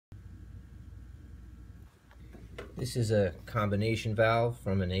This is a combination valve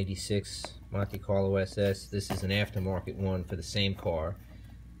from an 86 Monte Carlo SS. This is an aftermarket one for the same car.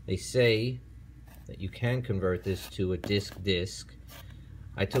 They say that you can convert this to a disc.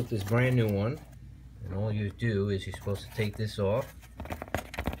 I took this brand new one, and all you do is you're supposed to take this off.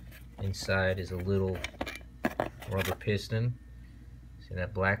 Inside is a little rubber piston. See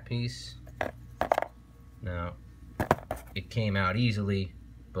that black piece? Now, it came out easily,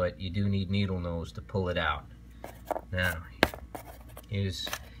 but you do need needle nose to pull it out. Now, here's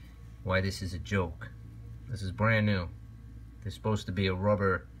why this is a joke. This is brand new. There's supposed to be a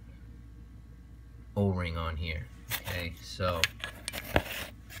rubber O-ring on here. Okay, so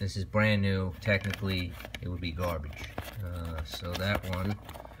this is brand new. Technically, it would be garbage. So that one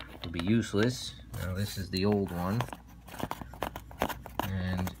would be useless. Now this is the old one,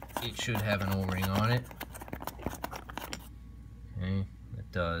 and it should have an O-ring on it. Okay,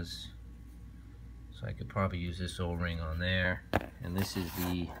 it does. So I could probably use this O-ring on there, and this is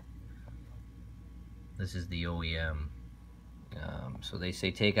the OEM. So they say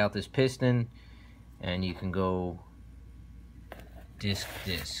take out this piston, and you can go disc.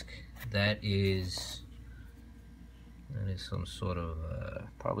 That is some sort of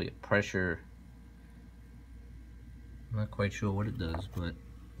probably a pressure. I'm not quite sure what it does, but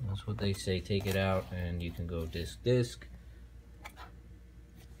that's what they say. Take it out, and you can go disc.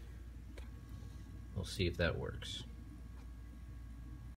 We'll see if that works.